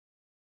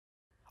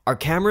Are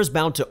cameras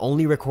bound to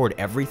only record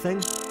everything?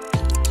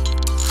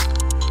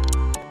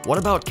 What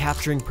about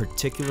capturing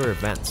particular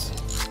events?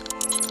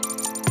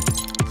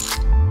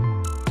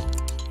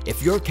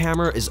 If your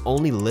camera is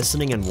only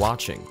listening and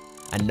watching,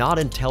 and not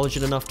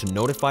intelligent enough to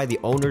notify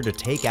the owner to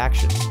take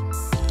action,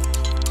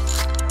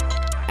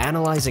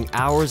 analyzing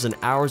hours and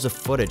hours of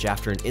footage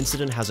after an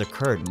incident has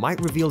occurred might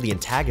reveal the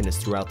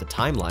antagonist throughout the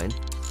timeline,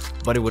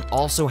 but it would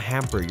also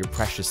hamper your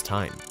precious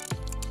time.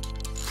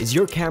 Is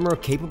your camera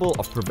capable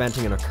of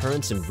preventing an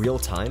occurrence in real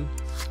time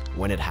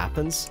when it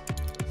happens?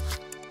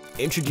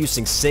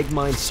 Introducing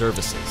Sigmind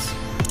services.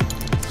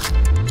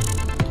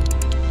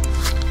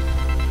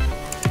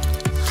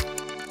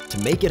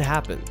 To make it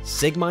happen,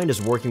 Sigmind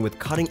is working with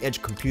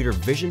cutting-edge computer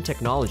vision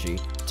technology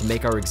to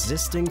make our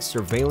existing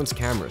surveillance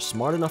cameras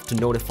smart enough to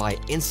notify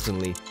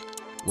instantly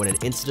when an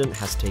incident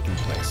has taken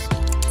place,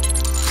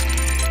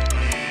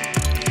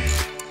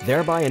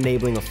 thereby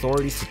enabling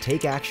authorities to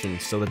take action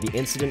so that the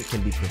incident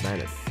can be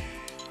prevented.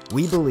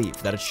 We believe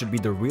that it should be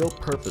the real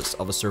purpose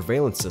of a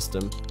surveillance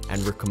system,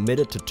 and we're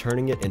committed to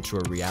turning it into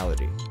a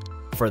reality.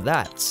 For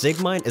that,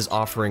 Sigmind is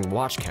offering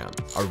WatchCam,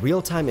 a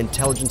real-time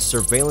intelligence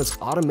surveillance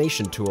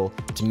automation tool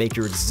to make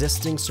your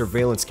existing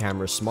surveillance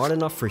cameras smart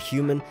enough for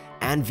human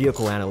and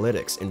vehicle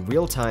analytics in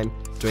real time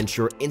to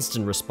ensure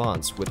instant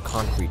response with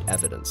concrete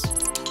evidence.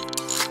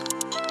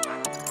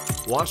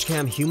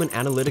 WatchCam human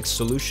analytics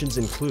solutions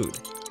include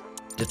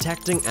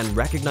detecting and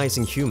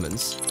recognizing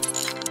humans,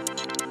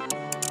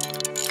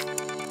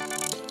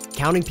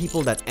 counting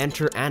people that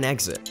enter and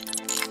exit,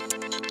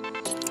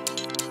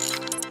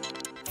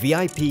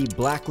 VIP,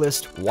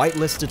 blacklist,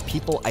 whitelisted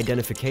people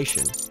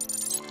identification,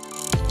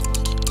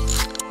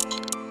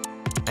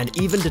 and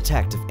even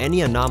detect if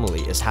any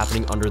anomaly is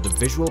happening under the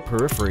visual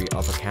periphery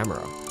of a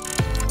camera.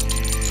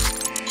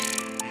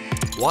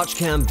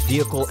 WatchCam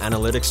Vehicle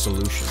Analytics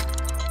Solution.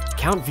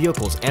 Count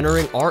vehicles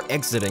entering or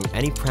exiting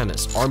any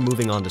premise or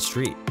moving on the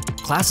street.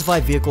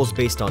 Classify vehicles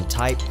based on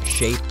type,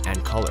 shape,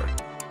 and color.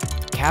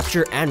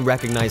 Capture and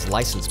recognize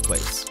license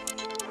plates.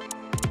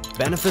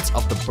 Benefits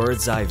of the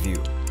bird's eye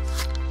view.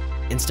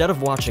 Instead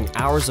of watching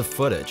hours of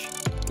footage,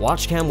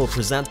 WatchCam will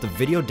present the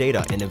video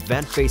data in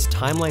event-based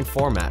timeline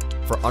format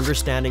for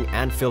understanding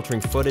and filtering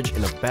footage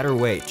in a better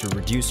way to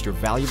reduce your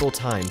valuable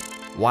time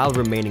while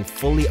remaining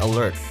fully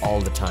alert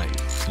all the time.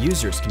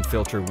 Users can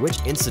filter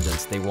which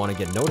incidents they want to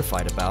get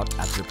notified about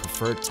at their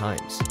preferred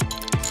times.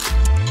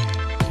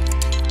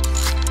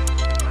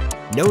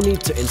 No need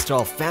to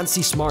install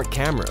fancy smart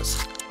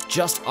cameras.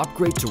 Just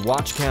upgrade to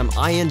WatchCam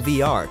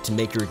INVR to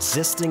make your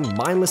existing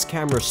mindless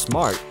camera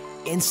smart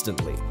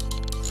instantly.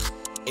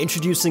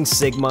 Introducing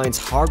Sigmind's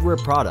hardware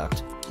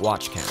product,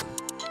 WatchCam.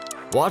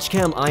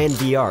 WatchCam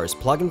INVR is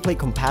plug-and-play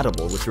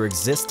compatible with your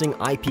existing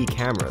IP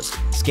cameras,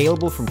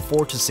 scalable from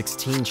 4 to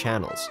 16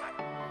 channels.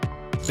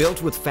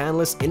 Built with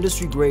fanless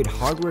industry-grade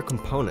hardware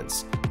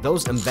components,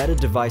 those embedded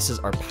devices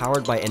are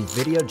powered by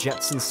NVIDIA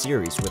Jetson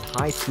series with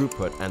high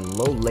throughput and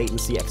low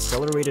latency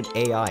accelerated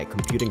AI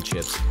computing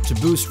chips to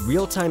boost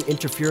real-time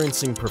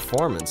inferencing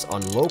performance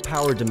on low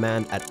power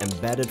demand at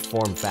embedded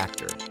form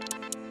factor.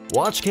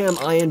 WatchCam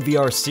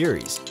INVR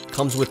series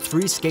comes with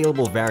 3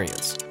 scalable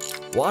variants: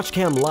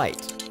 WatchCam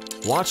Lite,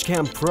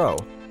 WatchCam Pro,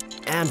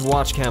 and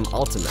WatchCam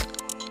Ultimate.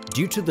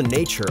 Due to the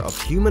nature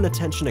of human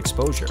attention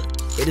exposure,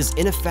 it is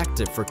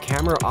ineffective for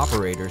camera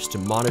operators to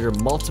monitor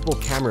multiple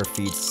camera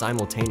feeds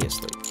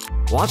simultaneously.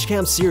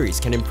 WatchCam series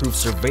can improve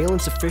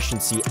surveillance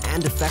efficiency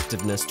and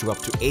effectiveness to up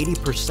to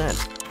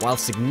 80%, while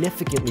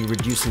significantly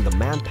reducing the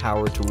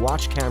manpower to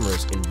watch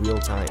cameras in real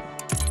time.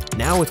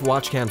 Now with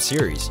WatchCam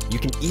series, you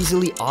can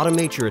easily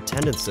automate your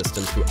attendance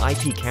system through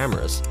IP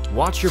cameras,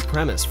 watch your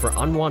premise for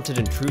unwanted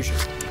intrusion,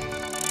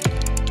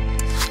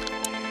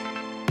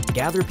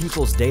 gather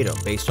people's data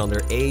based on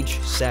their age,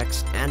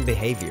 sex, and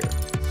behavior,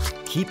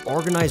 keep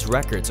organized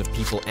records of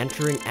people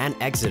entering and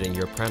exiting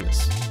your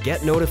premise,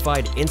 get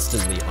notified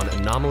instantly on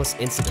anomalous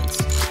incidents.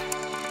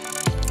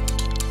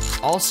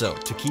 Also,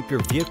 to keep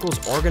your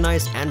vehicles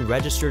organized and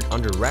registered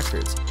under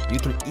records, you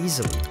can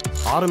easily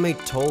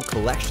automate toll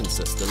collection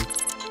system,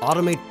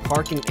 automate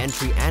parking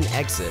entry and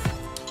exit,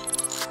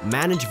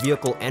 manage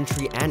vehicle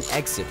entry and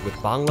exit with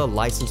Bangla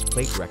license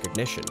plate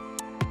recognition,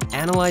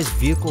 analyze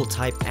vehicle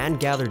type and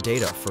gather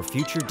data for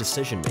future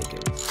decision making.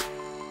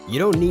 You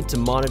don't need to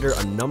monitor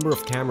a number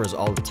of cameras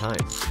all the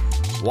time.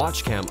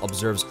 WatchCam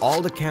observes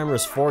all the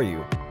cameras for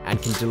you and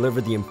can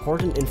deliver the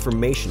important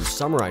information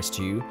summarized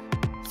to you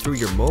through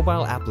your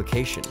mobile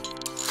application,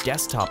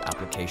 desktop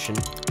application,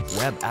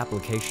 web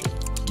application.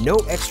 No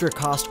extra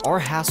cost or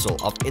hassle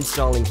of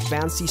installing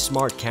fancy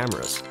smart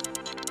cameras.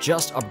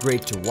 Just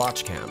upgrade to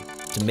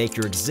WatchCam to make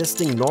your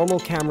existing normal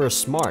camera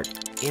smart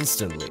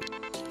instantly.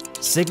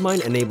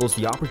 Sigmind enables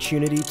the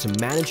opportunity to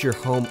manage your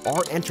home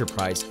or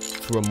enterprise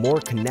through a more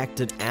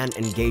connected and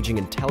engaging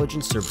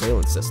intelligent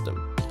surveillance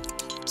system.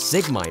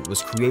 Sigmind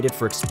was created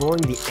for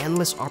exploring the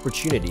endless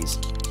opportunities,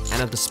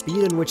 and at the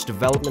speed in which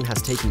development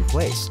has taken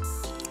place,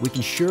 we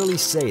can surely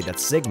say that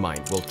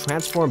Sigmind will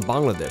transform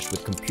Bangladesh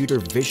with computer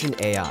vision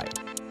AI.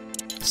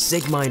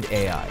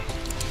 Sigmind.ai.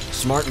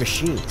 Smart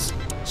machines,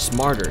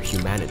 smarter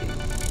humanity.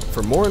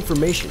 For more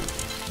information,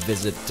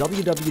 visit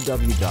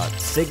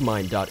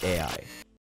www.sigmind.ai.